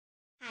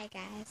Hi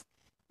guys,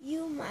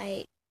 you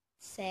might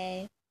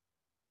say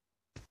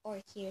or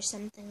hear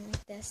something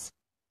like this.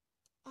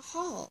 A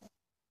haul.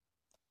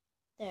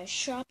 There are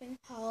shopping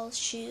hauls,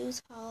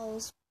 shoes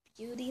hauls,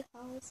 beauty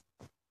hauls.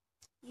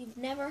 You've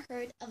never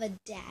heard of a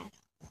dad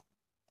haul.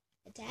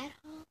 A dad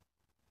haul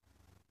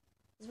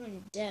is when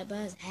your dad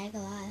buys a heck of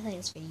a lot of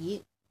things for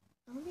you.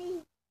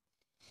 Only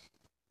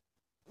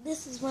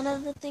this is one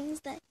of the things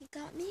that he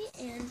got me,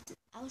 and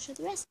I'll show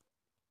the rest.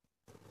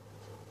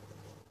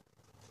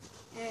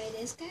 There it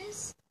is,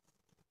 guys.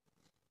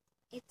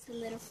 It's a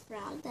little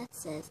frog that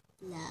says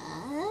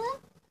love.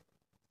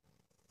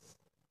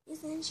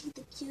 Isn't she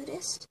the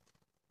cutest?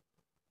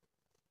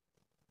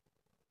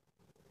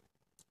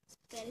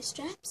 Spaghetti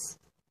straps.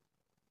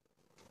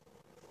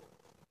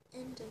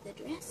 End of the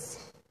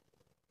dress.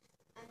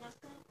 I'm not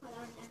going to put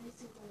on every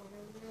single one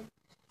of them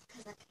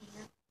because I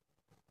can't.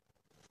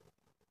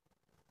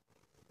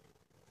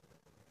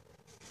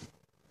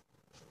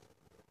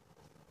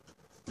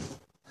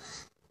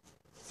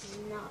 It's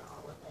not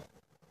all of it.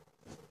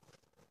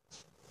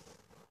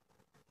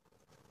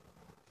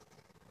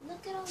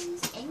 Look at all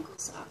these ankle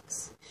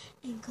socks.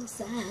 Ankle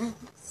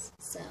socks.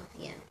 So,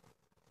 yeah.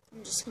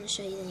 I'm just going to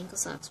show you the ankle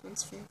socks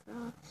once for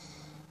all.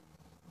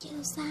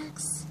 Yellow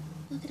socks.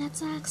 Look at that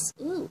socks.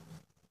 Ooh.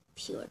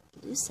 Pure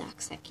blue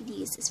socks. I could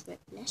use this for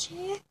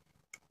blusher.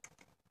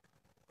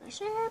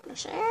 Blusher,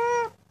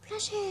 blusher,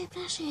 blusher,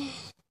 blusher.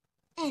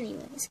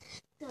 Anyways,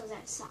 those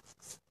are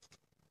socks.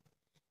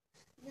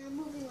 Now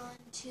moving on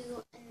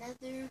to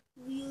another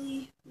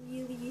really,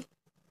 really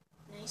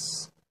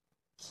nice,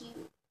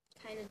 cute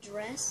kind of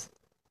dress.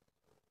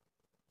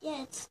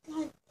 Yeah,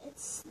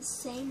 it's the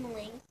same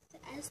length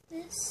as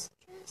this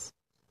dress.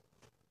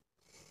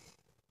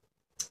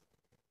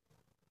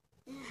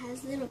 It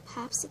has little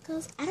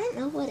popsicles. I don't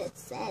know what it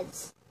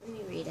says. Let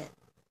me read it.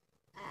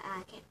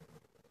 I can't.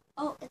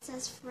 Oh, it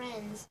says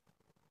friends.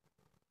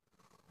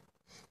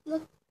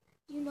 Look,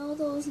 you know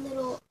those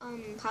little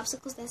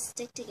popsicles that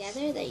stick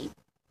together that you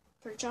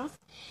perch off?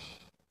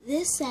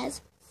 This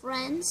says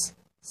friends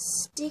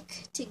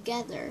stick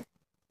together.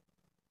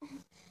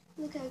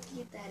 Look how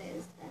cute that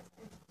is.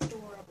 That's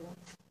adorable.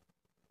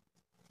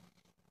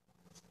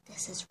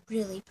 This is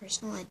really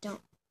personal. I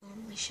don't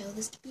normally show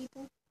this to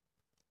people.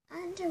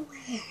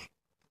 Underwear.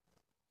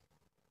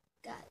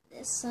 Got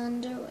this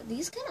underwear.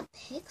 These kind of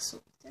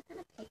pixels. They're kind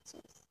of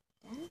pixels.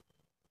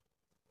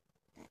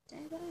 That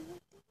type of thing.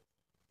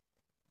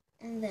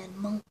 And then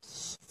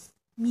monkeys.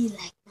 Me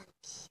like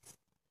monkeys.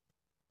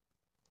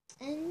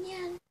 And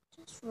yeah,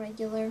 just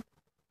regular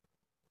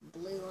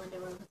blue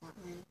underwear with that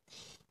one.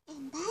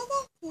 And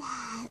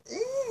butterfly.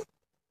 Ooh.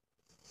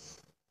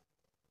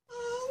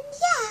 And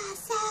yeah,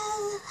 so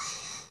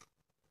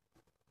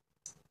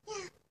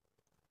yeah.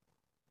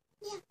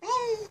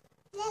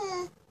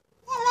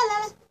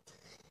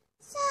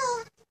 So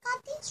I got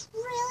these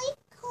really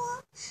cool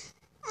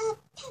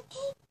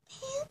cupcake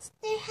pants.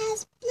 There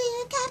has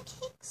blue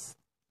cupcakes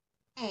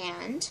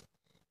and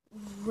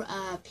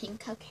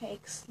pink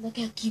cupcakes. Look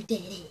how cute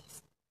that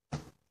is.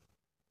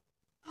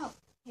 Oh,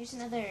 here's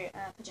another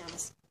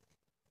pajamas.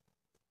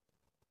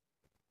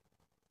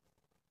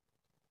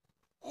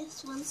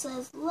 This one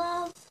says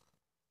love.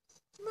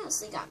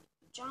 Mostly got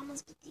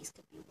pajamas, but these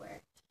could be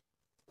wear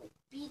like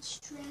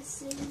beach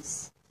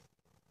dresses.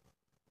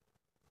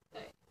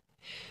 Alright,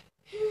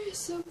 here's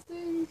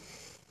something.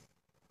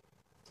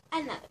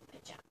 Another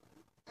pajama.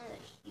 Another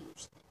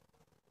huge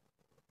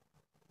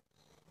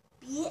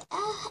thing.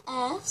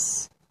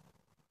 BFFs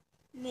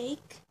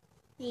make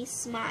me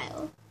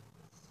smile.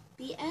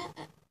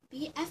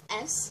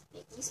 BFFs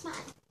make me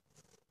smile.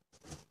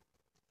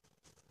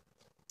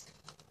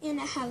 And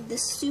I have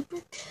this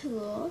super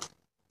cool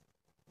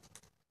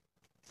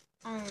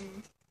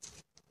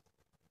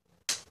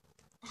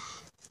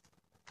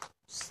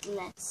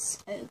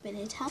let's open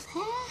it up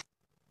here.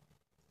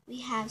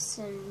 We have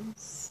some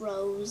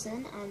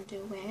frozen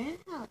underwear.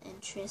 How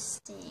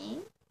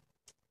interesting.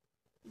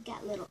 We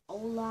got little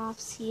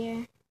Olafs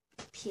here.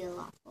 Peel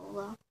off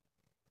Olaf.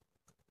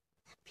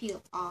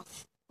 Peel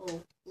off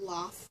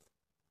Olaf.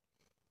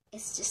 It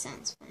just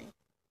sounds funny.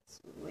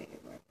 It's a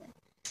weird word, but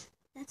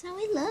that's how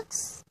he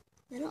looks.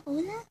 Little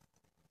Olaf.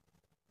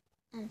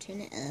 I'm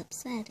turning it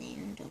upside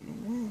down. Don't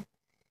know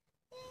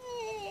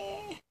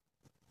why.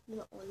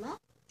 Little Olaf.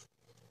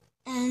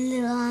 And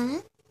little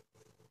Anna.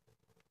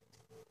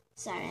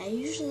 Sorry, I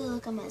usually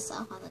look at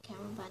myself on the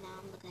camera, but now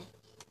I'm looking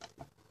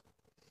at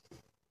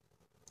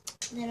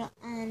little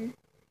Anna.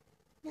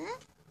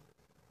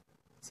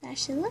 That's how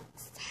she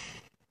looks.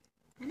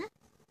 Anna.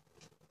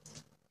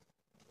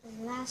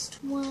 The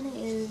last one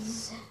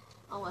is,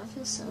 oh, I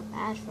feel so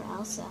bad for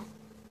Elsa.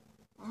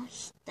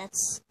 Gosh,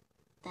 that's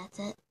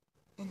it.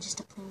 And just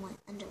a plain white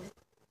underwear.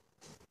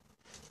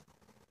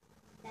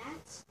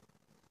 That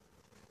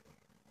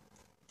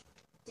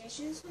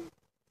dishes one.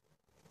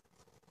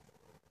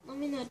 Let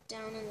me know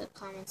down in the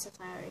comments if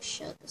I already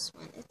showed this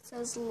one. It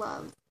says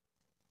love.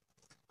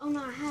 Oh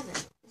no, I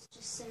haven't. It's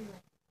just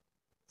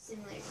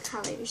similar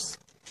colors.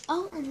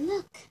 Oh, and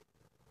look.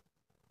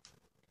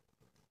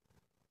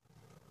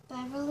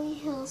 Beverly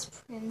Hills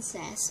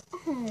Princess.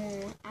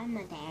 Oh, I'm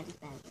a daddy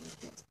Beverly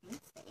Hills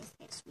Princess.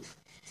 That's sweet.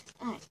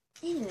 Alright,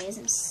 anyways,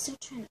 I'm still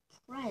trying to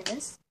pry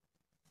this.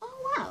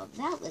 Oh, wow,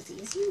 that was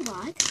easy.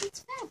 Why? Because it's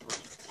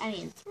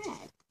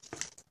thread.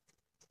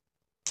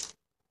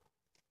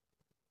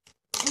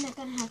 And I'm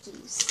going to have to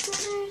use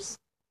scissors.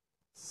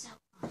 So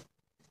fun.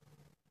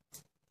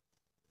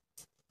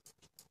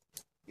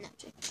 No,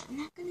 Jacob, I'm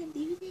not going to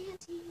do that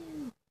to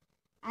you.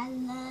 I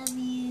love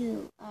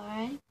you,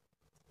 alright?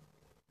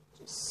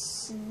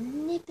 Just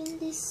snipping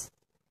this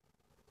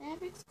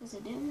fabrics because I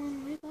didn't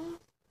want to rip off.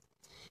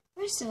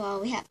 First of all,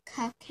 we have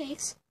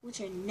cupcakes,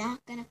 which are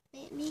not going to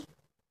fit me.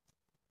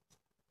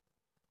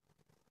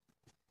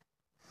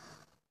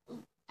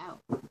 Ooh, ow.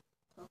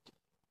 Pokey.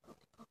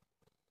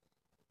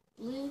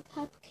 Blue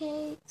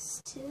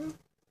cupcakes, too.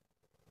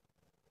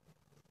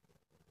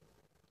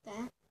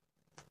 That.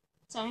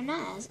 Sorry, I'm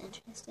not as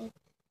interested.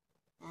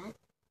 That.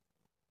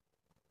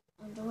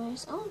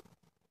 Underwears. Oh,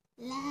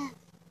 love.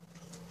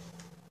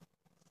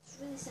 It's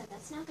really sad.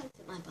 That's not going to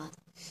fit my butt.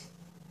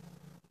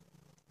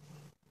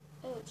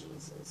 Oh,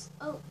 Jesus.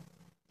 Oh.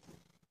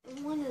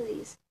 And one of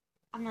these.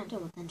 I'm not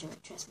done with underwear,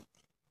 trust me.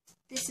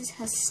 This is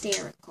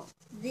hysterical.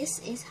 This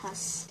is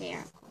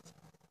hysterical.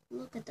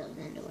 Look at those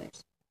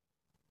underwears.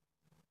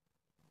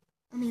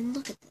 I mean,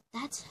 look at that.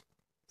 That's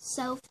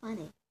so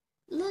funny.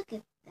 Look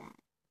at that.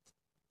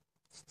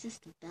 It's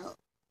just a belt.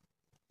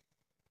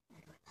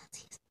 Underwear, that's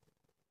easy.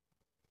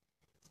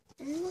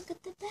 And look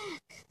at the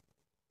back.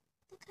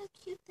 Look how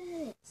cute that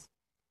is.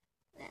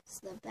 That's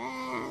the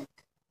back.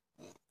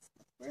 That's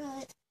the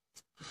front.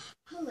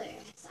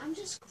 Hilarious. I'm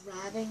just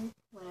grabbing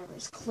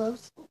whatever's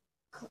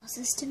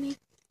closest to me.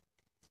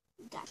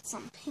 Got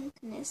some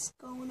pinkness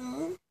going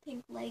on.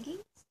 Pink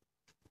leggings.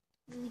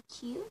 Really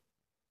cute.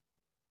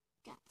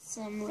 Got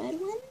some red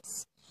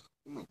ones.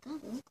 Oh my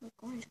god, they look like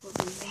orange gold.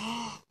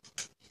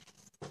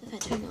 If I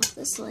turn off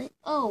this light.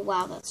 Oh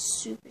wow, that's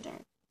super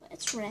dark. But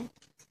it's red.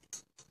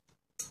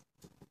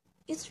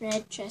 It's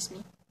red, trust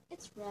me.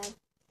 It's red.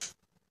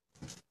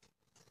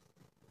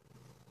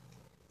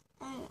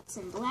 I got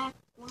some black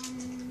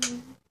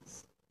ones.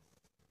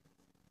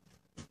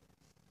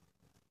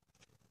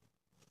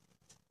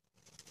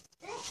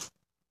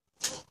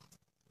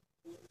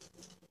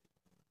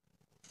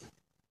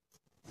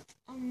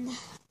 And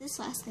this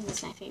last thing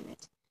is my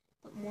favorite.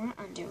 But more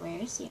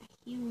underwears. Yeah,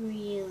 he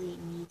really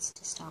needs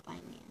to stop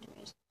buying me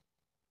underwears.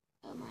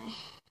 Oh my.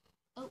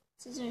 Oh,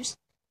 scissors.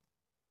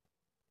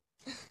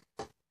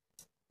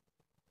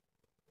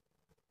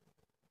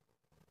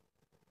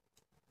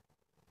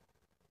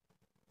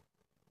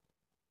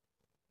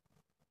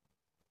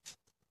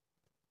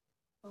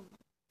 Oh my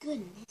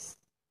goodness.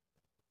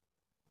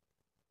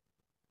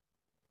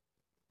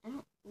 I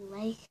don't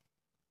like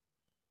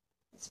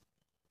this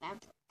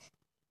fabric.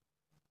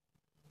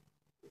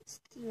 It's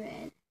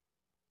thread.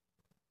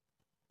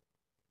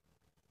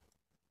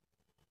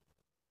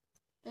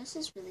 This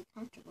is really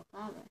comfortable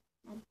fabric.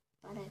 My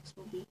buttocks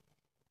will be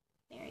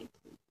very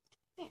pleased.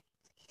 Very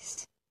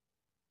pleased.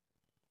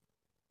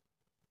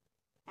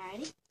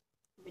 Alrighty,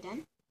 we're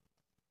done.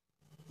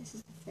 This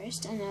is the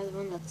first, another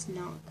one that's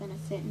not gonna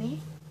fit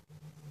me.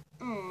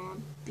 Aw,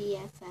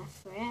 BFF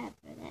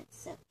forever. That's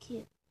so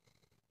cute.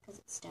 Because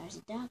it stars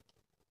a dog.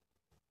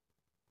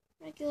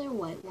 Regular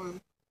white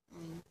one. I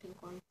mean,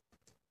 pink one.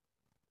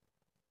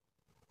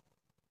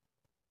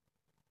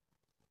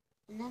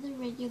 Another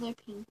regular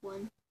pink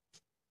one.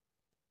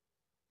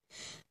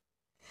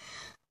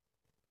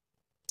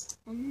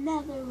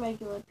 Another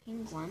regular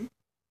pink one.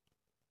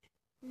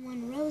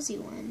 One rosy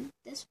one.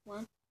 This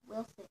one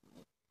will fit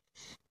me.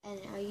 And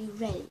are you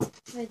ready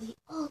for the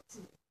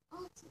ultimate?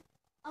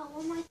 Oh,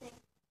 one more thing.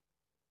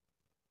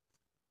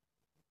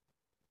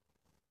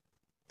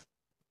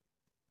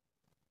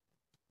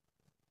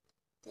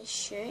 This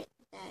shirt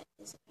that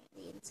is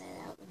apparently inside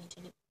out. Let me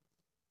turn it.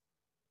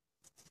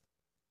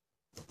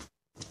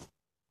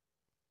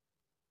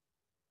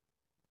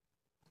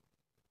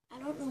 I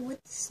don't know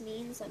what this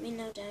means. Let me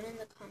know down in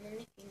the comment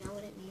if you know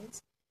what it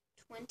means.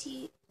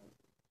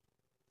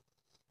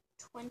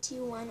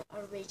 21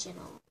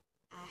 original.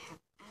 I have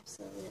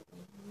absolutely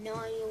no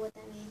idea what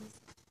that means.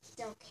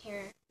 Don't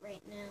care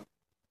right now.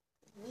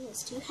 Me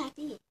is too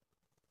happy.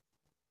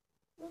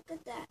 Look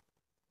at that.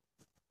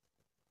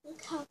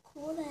 Look how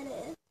cool that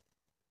is.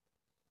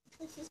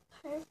 This is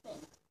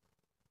perfect.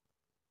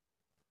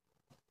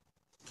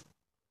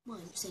 Come on,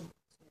 you're saying.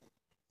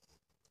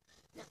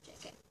 No,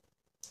 JK.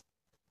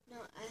 No,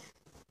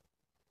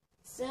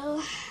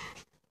 so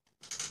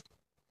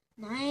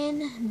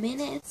 9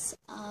 minutes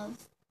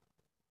of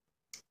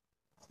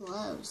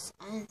clothes.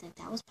 I didn't think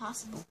that was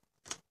possible.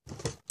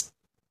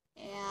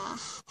 Yeah,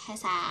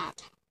 piss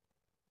out.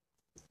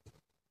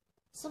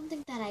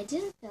 Something that I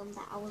didn't film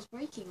that I was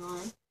working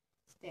on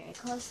very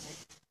closely.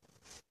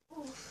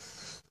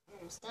 Oof,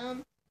 almost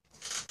done.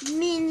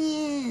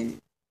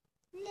 Minion.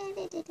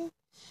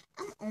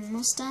 I'm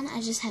almost done.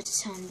 I just had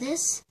to tone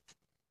this,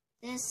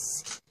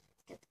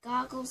 get the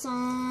goggles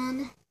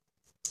on,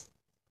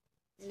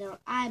 little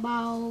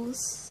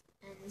eyeballs,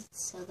 and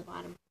sew the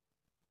bottom.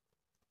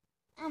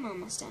 I'm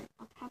almost done.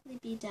 I'll probably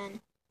be done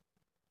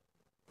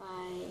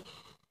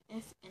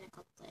in a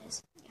couple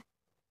days. Yeah.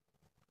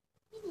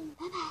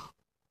 Bye-bye.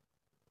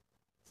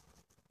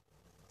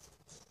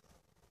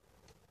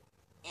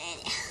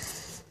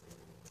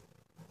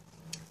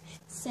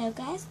 So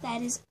guys,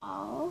 that is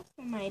all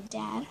for my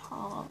dad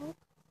haul.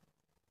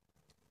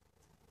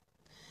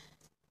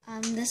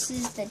 This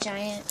is the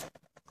giant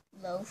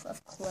loaf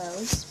of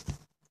clothes.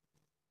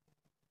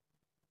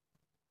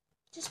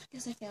 Just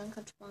because I feel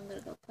uncomfortable, I'm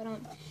gonna go put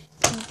on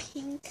the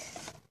pink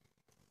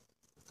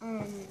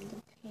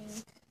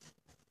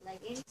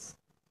leggings.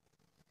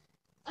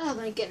 Oh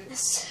my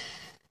goodness.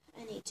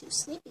 I need to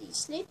snippity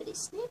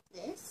snip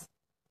this.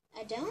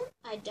 I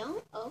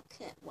don't?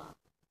 Okay, well.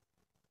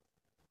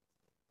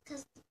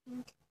 Because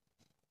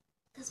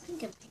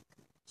pink and pink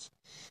match.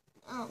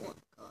 I don't want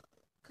to go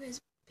crazy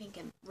pink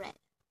and red.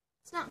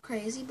 It's not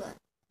crazy, but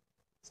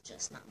it's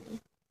just not me.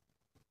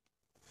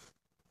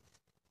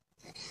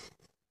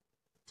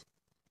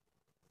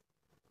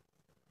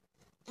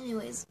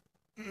 Anyways,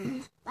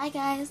 bye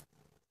guys.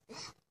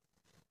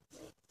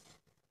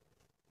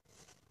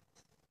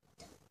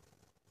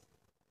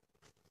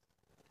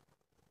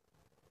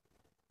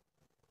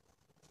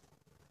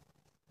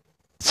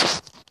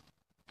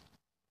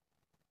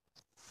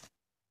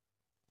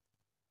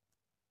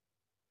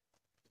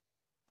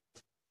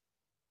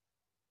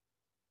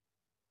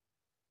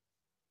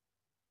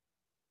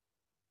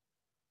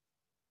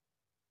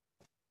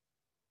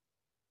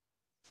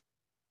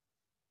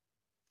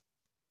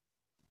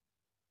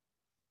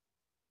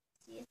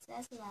 See, it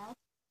says love.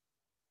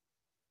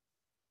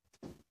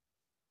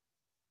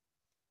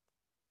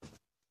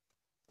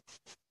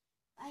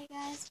 Bye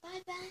guys.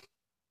 Bye bye.